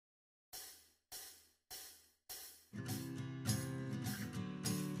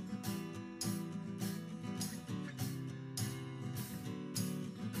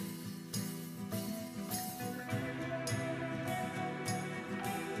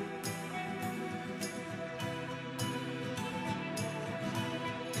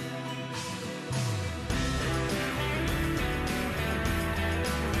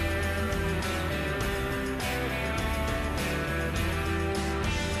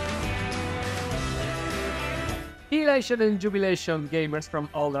Elation and jubilation gamers from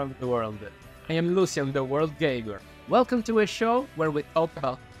all around the world. I am Lucian, the World Gamer. Welcome to a show where we talk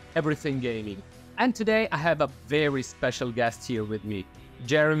about everything gaming. And today I have a very special guest here with me,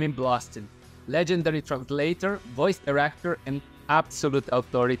 Jeremy Blaustein, legendary translator, voice director, and absolute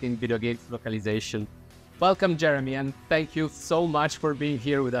authority in video games localization. Welcome, Jeremy, and thank you so much for being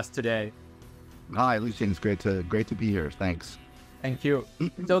here with us today. Hi, Lucian. It's great to be here. Thanks. Thank you.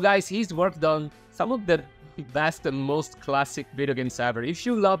 So, guys, he's worked on some of the best and most classic video games ever. If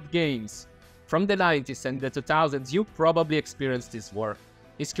you love games from the 90s and the 2000s, you probably experienced his work.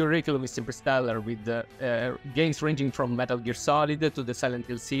 His curriculum is super stellar, with games ranging from Metal Gear Solid to the Silent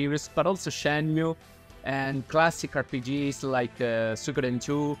Hill series, but also Shenmue and classic RPGs like Suikoden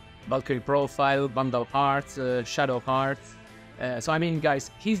 2, Valkyrie Profile, Bundle Hearts, Shadow Hearts. So I mean, guys,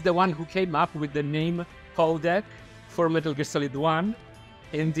 he's the one who came up with the name codec for Metal Gear Solid 1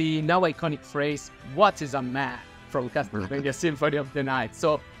 in the now iconic phrase, "What is a man?" from Castlevania Symphony of the Night.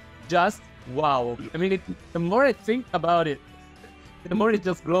 So just wow. I mean, the more I think about it, the more it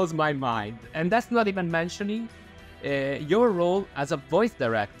just blows my mind. And that's not even mentioning your role as a voice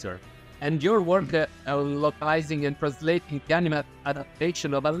director and your work on localizing and translating the anime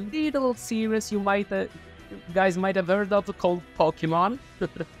adaptation of a little series you guys might have heard of called Pokemon.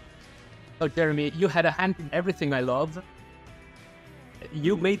 So Jeremy, you had a hand in everything I love.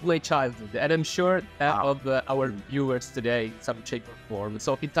 You made my childhood, and I'm sure of our viewers today in some shape or form.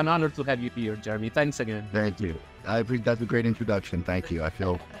 So it's an honor to have you here, Jeremy. Thanks again. Thank you. I think that's a great introduction. Thank you. I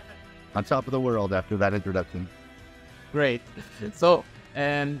feel on top of the world after that introduction. Great. So,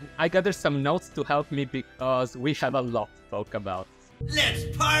 I gathered some notes to help me because we have a lot to talk about.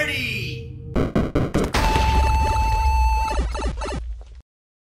 Let's party!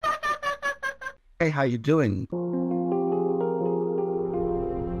 Hey, how you doing?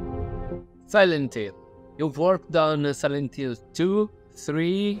 Silent Hill. You've worked on Silent Hill 2,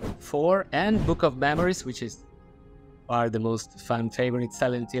 3, 4, and Book of Memories, which are the most fan favorite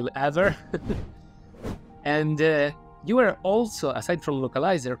Silent Hill ever. And you were also, aside from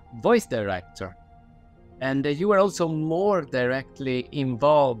localizer, voice director. And you were also more directly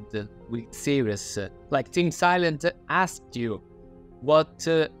involved with series. Like Team Silent asked you what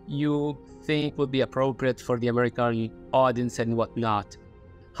you think would be appropriate for the American audience and whatnot.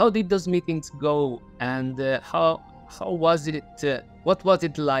 How did those meetings go, and how was it? What was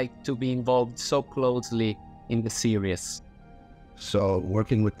it like to be involved so closely in the series? So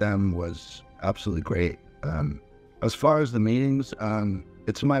working with them was absolutely great. As far as the meetings,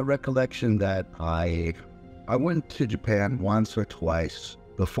 it's my recollection that I went to Japan once or twice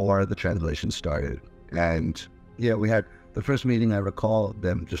before the translation started, and yeah, we had the first meeting. I recall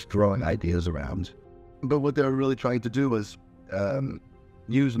them just throwing ideas around, but what they were really trying to do was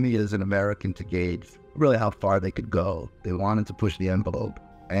use me as an American to gauge really how far they could go. They wanted to push the envelope,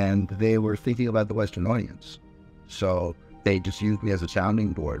 and they were thinking about the Western audience. So they just used me as a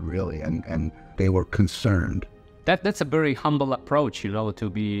sounding board, really, and they were concerned. That's a very humble approach, you know, to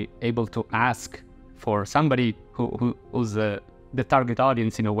be able to ask for somebody who's the target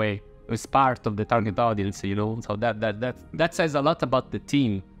audience in a way, who's part of the target audience, you know. So that says a lot about the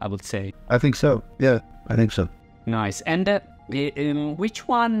team, I would say. I think so. Yeah, I think so. Nice. And which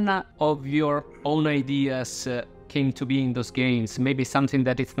one of your own ideas came to be in those games? Maybe something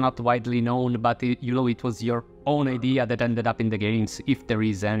that is not widely known, but it was your own idea that ended up in the games, if there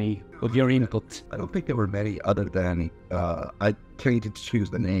is any of your input. I don't think there were many, other than I tended to choose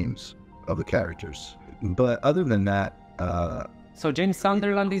the names of the characters. But other than that... So James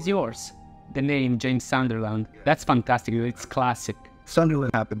Sunderland is yours? The name James Sunderland. That's fantastic. It's classic.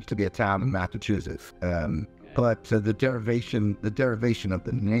 Sunderland happens to be a town in Massachusetts. But the derivation of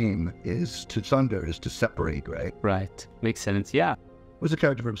the name is to sunder, is to separate, right? Right. Makes sense. Yeah. Was a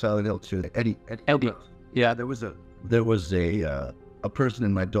character from Silent Hill too, Eddie. Yeah. There was a person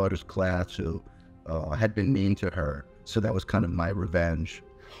in my daughter's class who had been mean to her, so that was kind of my revenge.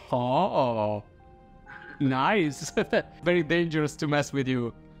 Oh, nice. Very dangerous to mess with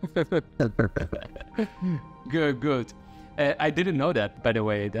you. Good. I didn't know that, by the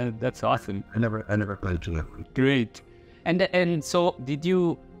way. That's awesome. I never played to it. Great. And so, did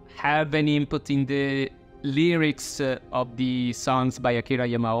you have any input in the lyrics of the songs by Akira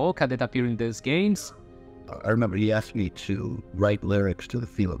Yamaoka that appear in those games? I remember he asked me to write lyrics to the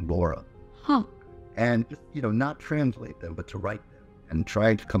theme of Laura. Huh. And, not translate them, but to write them and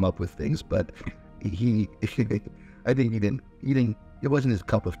try to come up with things. But I think he didn't, it wasn't his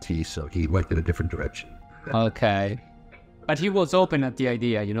cup of tea, so he went in a different direction. Okay. But he was open at the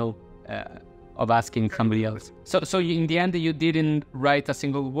idea, of asking somebody else. So in the end, you didn't write a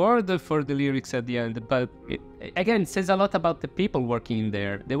single word for the lyrics at the end, but it, again, says a lot about the people working in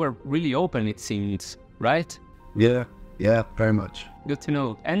there. They were really open, it seems, right? Yeah, very much. Good to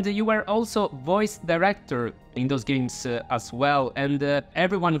know. And you were also voice director in those games as well. And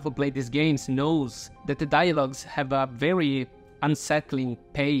everyone who played these games knows that the dialogues have a very unsettling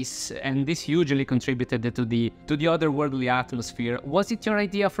pace, and this hugely contributed to the otherworldly atmosphere. Was it your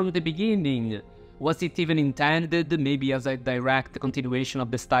idea from the beginning? Was it even intended, maybe as a direct continuation of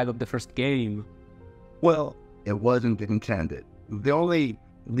the style of the first game? Well, it wasn't intended. The only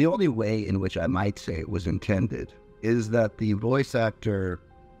way in which I might say it was intended is that the voice actor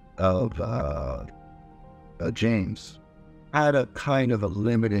of James had a kind of a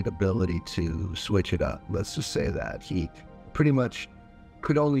limited ability to switch it up. Let's just say that. He pretty much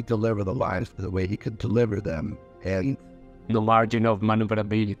could only deliver the lines the way he could deliver them. And no margin of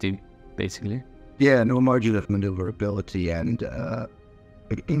maneuverability, basically. Yeah, no margin of maneuverability. And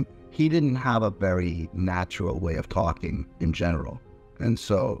he didn't have a very natural way of talking in general. And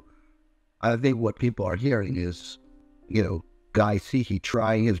so I think what people are hearing is, you know, Guy Seehey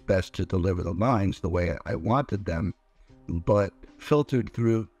trying his best to deliver the lines the way I wanted them, but filtered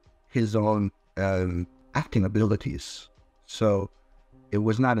through his own acting abilities. So it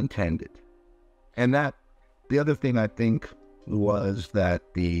was not intended. And that, the other thing I think was that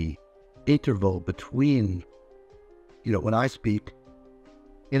the interval between, you know, when I speak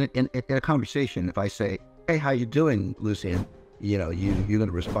in a conversation, if I say, "Hey, how you doing, Lucian?" You know, you're going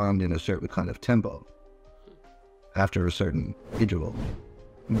to respond in a certain kind of tempo after a certain interval.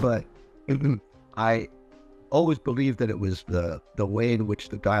 But I always believed that it was the way in which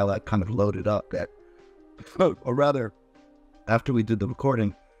the dialect kind of loaded up that, or rather, after we did the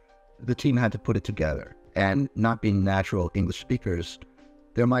recording, the team had to put it together. And not being natural English speakers,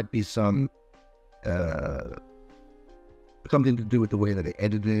 there might be something to do with the way that they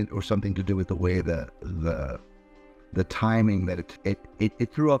edited it, or something to do with the way the timing that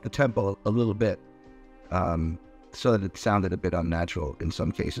it threw off the tempo a little bit, so that it sounded a bit unnatural in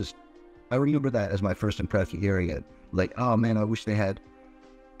some cases. I remember that as my first impression hearing it. Like, oh man, I wish they had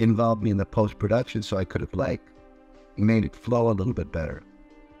involved me in the post-production so I could have like made it flow a little bit better.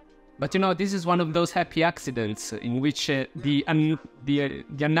 But you know, this is one of those happy accidents in which the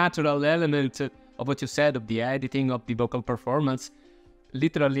unnatural element of what you said, of the editing, of the vocal performance,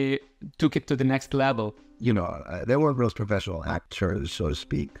 literally took it to the next level. You know, they weren't real professional actors, so to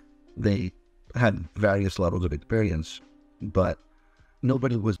speak. They had various levels of experience, but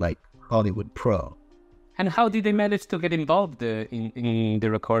nobody was like Hollywood pro. And how did they manage to get involved in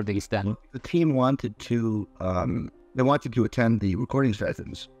the recordings then? The team wanted to attend the recording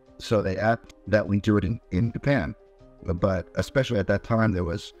sessions, so they asked that we do it in Japan. But especially at that time, there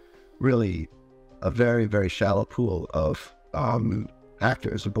was really a very, very shallow pool of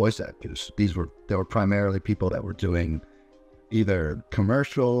actors and voice actors. They were primarily people that were doing either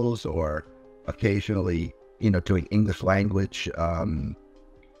commercials or occasionally, you know, doing English language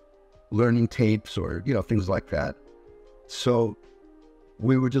learning tapes, or, you know, things like that. So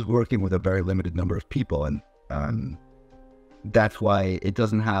we were just working with a very limited number of people, and that's why it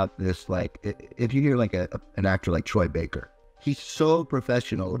doesn't have this, like, if you hear like an actor like Troy Baker, he's so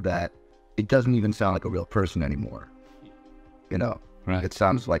professional that it doesn't even sound like a real person anymore. You know, right. It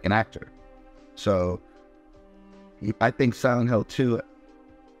sounds like an actor. So I think Silent Hill 2,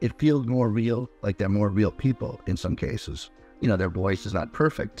 it feels more real, like they're more real people in some cases. You know, their voice is not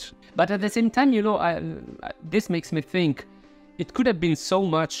perfect. But at the same time, you know, this makes me think it could have been so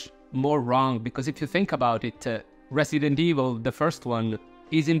much more wrong, because if you think about it, Resident Evil, the first one,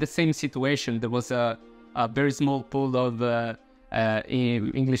 is in the same situation. There was a very small pool of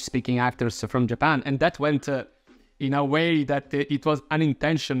English-speaking actors from Japan, and that went in a way that it was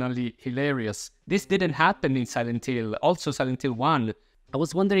unintentionally hilarious. This didn't happen in Silent Hill, also Silent Hill 1. I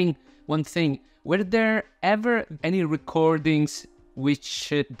was wondering one thing, were there ever any recordings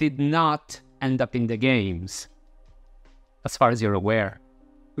which did not end up in the games, as far as you're aware?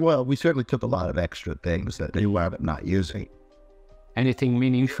 Well, we certainly took a lot of extra things that they wound up not using. Anything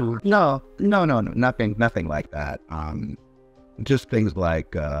meaningful? No, nothing like that. Just things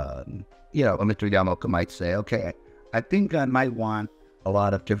like, you know, Mr. Yamaoka might say, okay, I think I might want a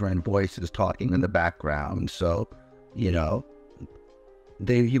lot of different voices talking in the background. So, you know,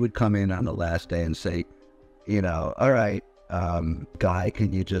 he would come in on the last day and say, you know, all right, Guy,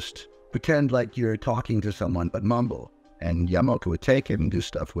 can you just pretend like you're talking to someone but mumble? And Yamaoka would take it and do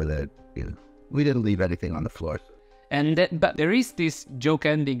stuff with it. You know, we didn't leave anything on the floor. And but there is this joke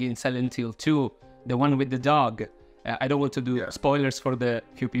ending in Silent Hill 2, the one with the dog. I don't want to do spoilers for the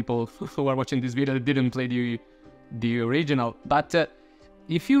few people who are watching this video that didn't play the original. But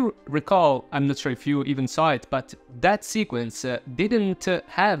if you recall, I'm not sure if you even saw it, but that sequence didn't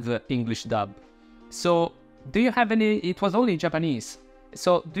have English dub. So do you have any? It was only Japanese.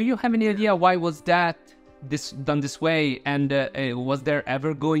 So do you have any idea why was that done this way? And was there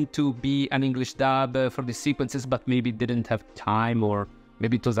ever going to be an English dub for the sequences, but maybe didn't have time, or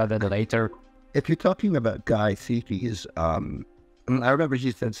maybe it was added later? If you're talking about Guy Fifi's, I remember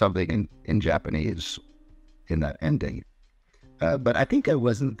he said something in Japanese in that ending. But I think I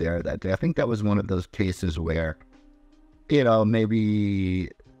wasn't there that day. I think that was one of those cases where, maybe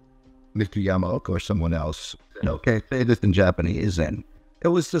Mr. Yamaoka or someone else said, okay, say this in Japanese. And it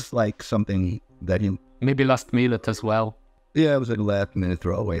was just like something that he... Maybe last minute as well. Yeah, it was like a last minute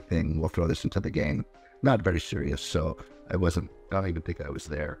throwaway thing. We'll throw this into the game. Not very serious, so I don't even think I was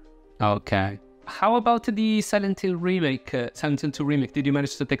there. Okay. How about the Silent Hill remake, Silent Hill 2 remake? Did you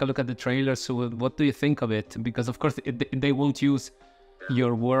manage to take a look at the trailer? So what do you think of it? Because of course they won't use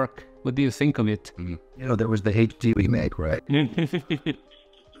your work. What do you think of it? There was the HD remake, right?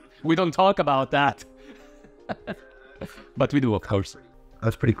 We don't talk about that. But we do, of course. I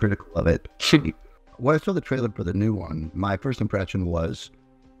was pretty critical of it. When I saw the trailer for the new one, my first impression was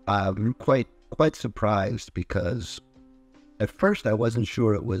quite surprised, because at first I wasn't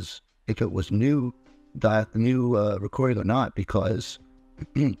sure if it was new recording or not, because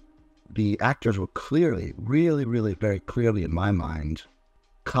the actors were clearly, really, really very clearly in my mind,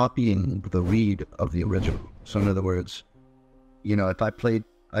 copying the read of the original. So in other words, if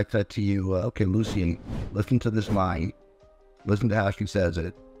I said to you, okay, Lucian, listen to this line, listen to how she says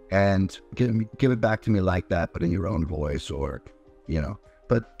it, and give it back to me like that, but in your own voice, or,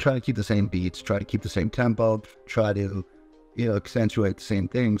 but try to keep the same beats, try to keep the same tempo, try to, accentuate the same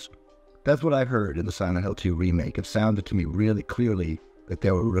things. That's what I heard in the Silent Hill 2 remake. It sounded to me really clearly that they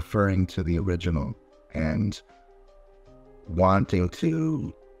were referring to the original and wanting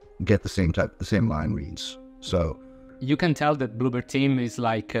to get the same line reads. So you can tell that Bloober team is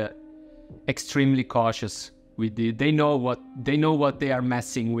like extremely cautious with they know what they are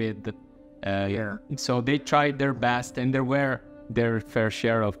messing with. So they tried their best, and there were their fair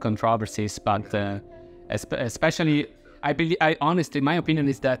share of controversies, but especially honestly, my opinion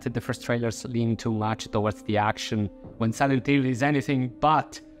is that the first trailers lean too much towards the action, when Silent Hill is anything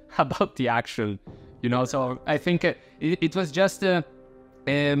but about the action, So I think it was just the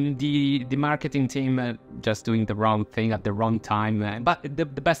marketing team just doing the wrong thing at the wrong time. But the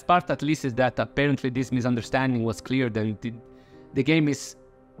best part, at least, is that apparently this misunderstanding was cleared, and the game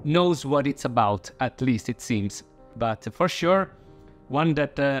knows what it's about. At least it seems. But for sure, one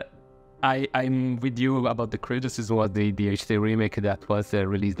that I'm with you about the criticism was the HD remake that was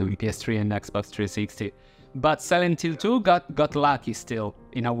released on PS3 and Xbox 360. But Silent Hill 2 got lucky still,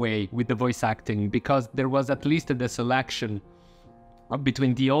 in a way, with the voice acting, because there was at least the selection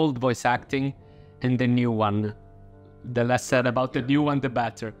between the old voice acting and the new one. The less said about the new one, the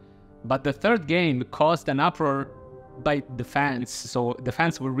better. But the third game caused an uproar by the fans. So the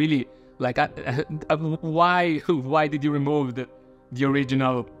fans were really like, why did you remove the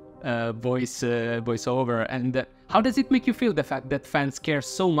original voiceover? And how does it make you feel, the fact that fans care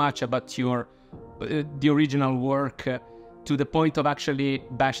so much about the original work to the point of actually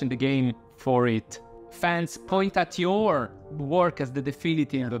bashing the game for it? Fans point at your work as the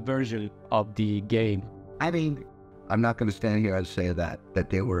definitive version of the game. I mean, I'm not going to stand here and say that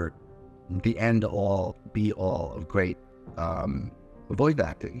they were the end-all, be-all of great voice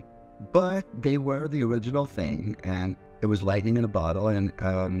acting, but they were the original thing, and it was lightning in a bottle, and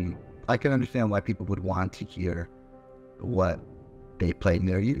I can understand why people would want to hear what they played in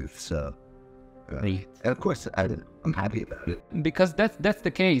their youth. So, and of course, I'm happy about it. Because that's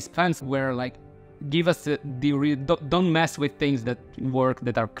the case. Fans were like, give us don't mess with things that work,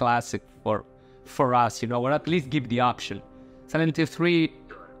 that are classic for us, or at least give the option. Silent Hill 3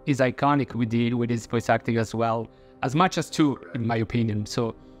 is iconic with his voice acting as well, as much as 2, in my opinion.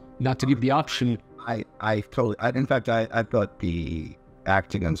 So, not to give the option. I totally. In fact, I thought the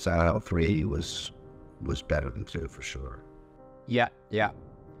acting on Silent Hill 3 was better than 2 for sure. Yeah.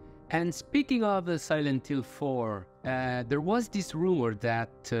 And speaking of Silent Hill 4, there was this rumor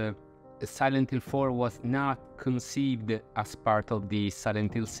that Silent Hill 4 was not conceived as part of the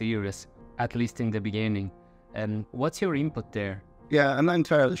Silent Hill series, at least in the beginning. And what's your input there? Yeah, I'm not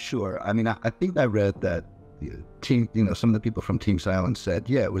entirely sure. I mean, I think I read that team, some of the people from Team Silent said,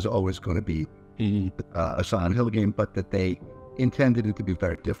 yeah, it was always going to be a Silent Hill game, but that they intended it to be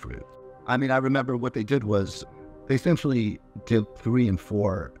very different. I mean, I remember what they did was they essentially did 3 and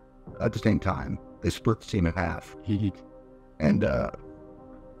 4 at the same time. They split the team in half. And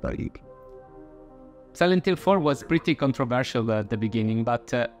Silent Hill 4 was pretty controversial at the beginning,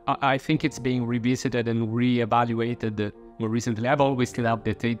 but I think it's being revisited and re-evaluated more recently. I've always loved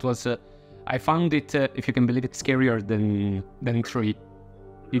it. It was, I found it, if you can believe it, scarier than 3.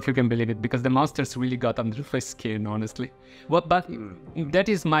 If you can believe it, because the monsters really got under my skin, honestly. But that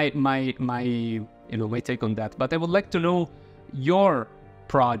is my take on that. But I would like to know your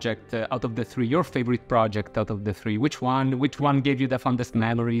project out of the 3, your favorite project out of the 3. Which one gave you the fondest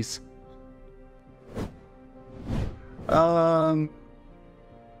memories? Got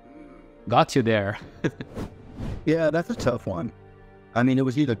you there. Yeah, that's a tough one. I mean, it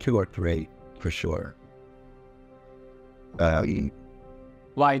was either 2 or 3 for sure.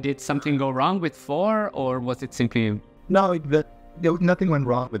 Why, did something go wrong with 4, or was it simply... No, nothing went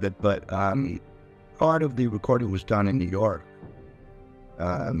wrong with it, but part of the recording was done in New York.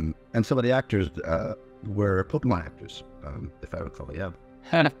 And some of the actors were Pokemon actors, if I recall, yeah.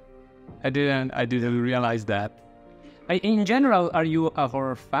 I didn't realize that. In general, are you a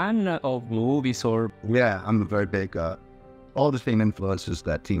horror fan of movies or... Yeah, I'm a very big, all the same influences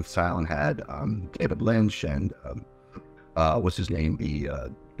that Team Silent had, David Lynch and, what's his name,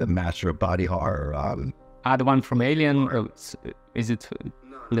 the master of body horror. The one from Alien, or is it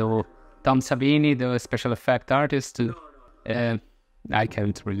no, Tom Savini, the special effect artist? I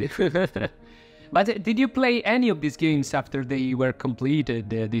can't really. But did you play any of these games after they were completed,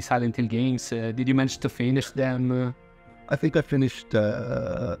 the Silent Hill games? Did you manage to finish them? I think I finished,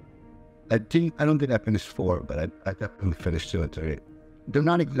 I don't think I finished 4, but I definitely finished 2 and 3. They're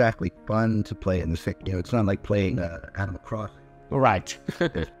not exactly fun to play in the same, it's not like playing Animal Crossing. Right.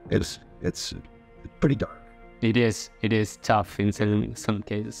 It's pretty dark. It is tough in some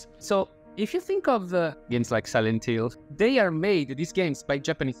cases. So if you think of games like Silent Hill, they are made, these games, by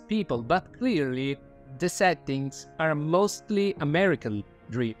Japanese people, but clearly the settings are mostly American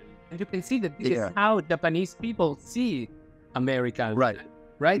driven. And you can see that this is how Japanese people see America. Right.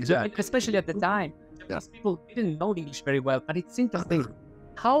 Right? Exactly. Especially at the time. Japanese people didn't know English very well, but it's interesting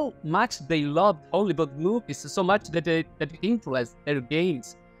how much they loved Hollywood movies so much that it influenced their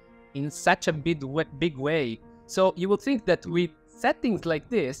games in such a big way. So you would think that with settings like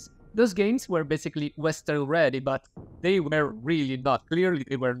this, those games were basically Western ready, but they were really not. Clearly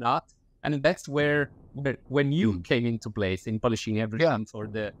they were not. And that's when you came into place in polishing everything for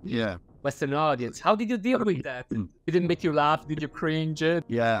the Western audience. How did you deal with that? Did it make you laugh? Did you cringe?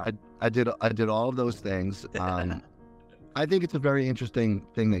 Yeah, I did all of those things. I think it's a very interesting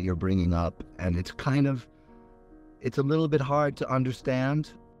thing that you're bringing up, and it's a little bit hard to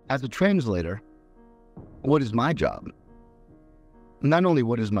understand. As a translator, what is my job? Not only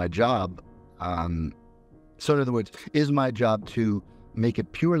what is my job, so in other words, is my job to make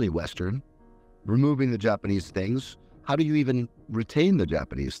it purely Western, removing the Japanese things? How do you even retain the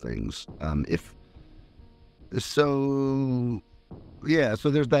Japanese things? So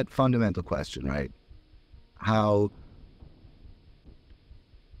there's that fundamental question, right? How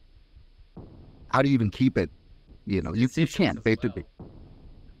do you even keep it? You can't basically.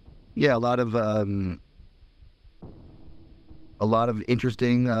 Yeah, a lot of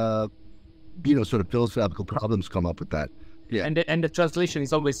interesting, sort of philosophical problems come up with that. Yeah, and the translation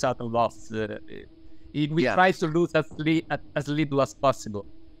is always out of loss. We try to lose as little as possible.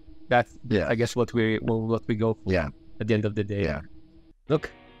 That's I guess what we go for. Yeah. At the end of the day. Yeah. Look,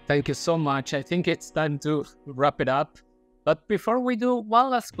 thank you so much. I think it's time to wrap it up. But before we do, one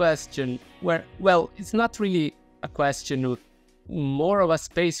last question. It's not really a question, more of a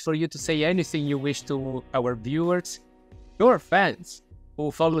space for you to say anything you wish to our viewers, your fans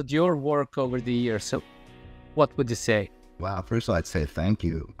who followed your work over the years. So, what would you say? Wow, first of all, I'd say thank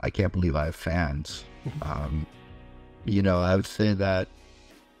you. I can't believe I have fans. I would say that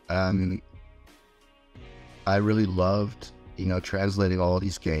I really loved, translating all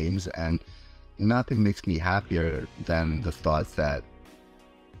these games, and nothing makes me happier than the thought that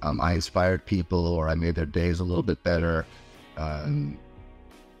I inspired people or I made their days a little bit better.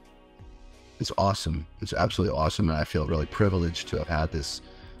 It's awesome. It's absolutely awesome, and I feel really privileged to have had this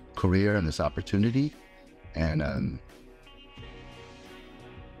career and this opportunity. And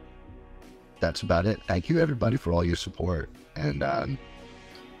that's about it. Thank you, everybody, for all your support. And that's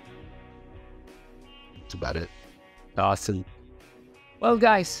about it. Awesome. Well,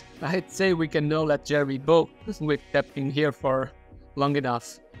 guys, I'd say we can now let Jeremy go. We've kept him here for long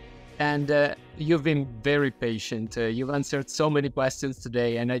enough. And you've been very patient. You've answered so many questions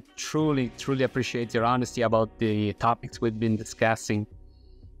today, and I truly, truly appreciate your honesty about the topics we've been discussing.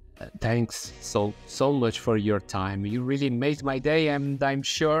 Thanks so much for your time. You really made my day, and I'm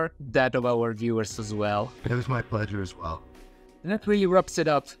sure that of our viewers as well. It was my pleasure as well. And that really wraps it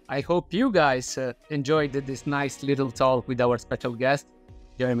up. I hope you guys enjoyed this nice little talk with our special guest,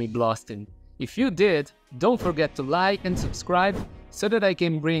 Jeremy Blaustein. If you did, don't forget to like and subscribe so that I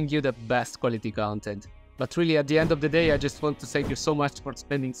can bring you the best quality content. But really, at the end of the day, I just want to thank you so much for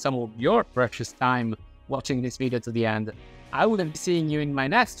spending some of your precious time watching this video to the end. I will be seeing you in my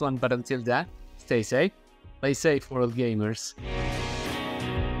next one, but until then, stay safe, play safe, world gamers.